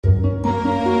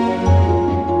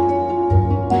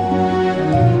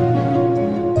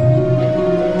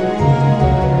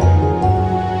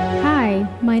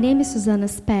name is Susana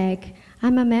Speck.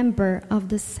 I'm a member of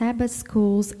the Sabbath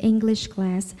School's English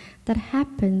class that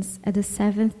happens at the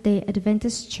Seventh-day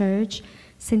Adventist Church,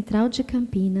 Central de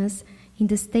Campinas, in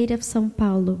the state of São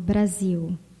Paulo,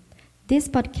 Brazil. This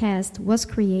podcast was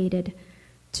created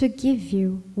to give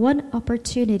you one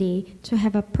opportunity to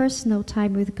have a personal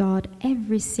time with God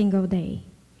every single day.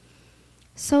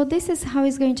 So this is how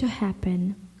it's going to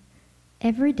happen.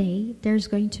 Every day there's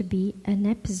going to be an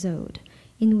episode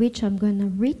in which I'm going to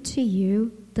read to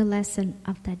you the lesson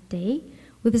of that day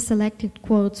with the selected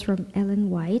quotes from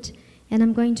Ellen White, and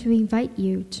I'm going to invite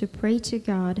you to pray to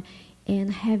God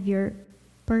and have your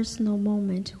personal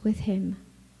moment with Him.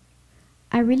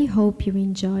 I really hope you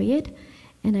enjoy it,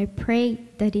 and I pray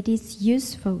that it is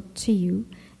useful to you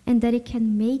and that it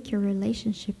can make your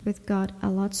relationship with God a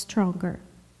lot stronger.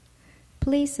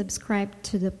 Please subscribe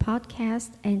to the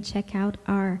podcast and check out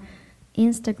our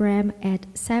Instagram at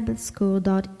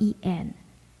sabbathschool.en.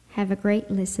 Have a great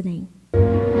listening.